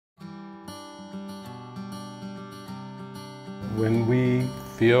When we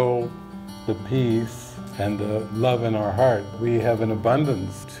feel the peace and the love in our heart, we have an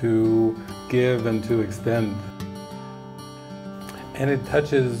abundance to give and to extend. And it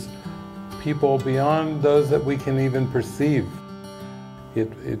touches people beyond those that we can even perceive.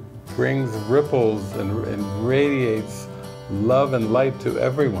 It brings ripples and radiates love and light to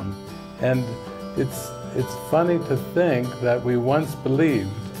everyone. And it's funny to think that we once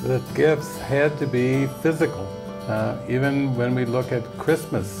believed that gifts had to be physical. Even when we look at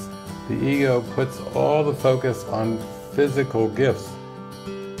Christmas, the ego puts all the focus on physical gifts.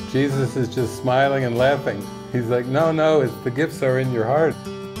 Jesus is just smiling and laughing. He's like, no, the gifts are in your heart.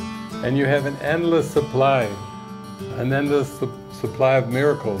 And you have an endless supply, an endless supply of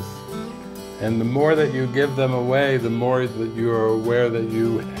miracles. And the more that you give them away, the more that you are aware that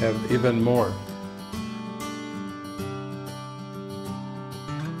you have even more.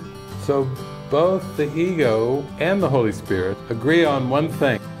 So both the ego and the Holy Spirit agree on one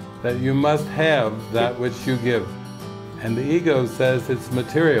thing, that you must have that which you give. And the ego says it's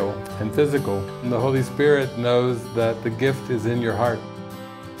material and physical, and the Holy Spirit knows that the gift is in your heart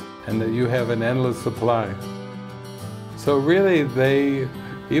and that you have an endless supply. So really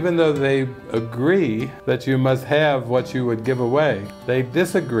even though they agree that you must have what you would give away, they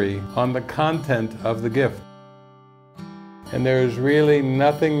disagree on the content of the gift. And there's really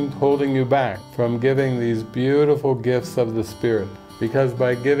nothing holding you back from giving these beautiful gifts of the Spirit, because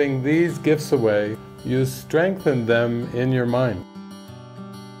by giving these gifts away, you strengthen them in your mind.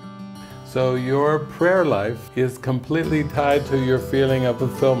 So your prayer life is completely tied to your feeling of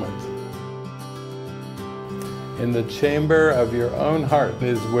fulfillment. In the chamber of your own heart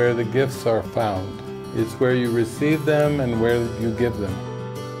is where the gifts are found. It's where you receive them and where you give them.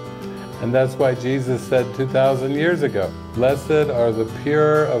 And that's why Jesus said 2,000 years ago, "Blessed are the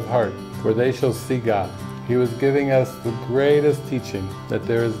pure of heart, for they shall see God." He was giving us the greatest teaching, that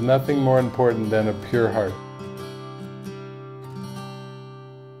there is nothing more important than a pure heart.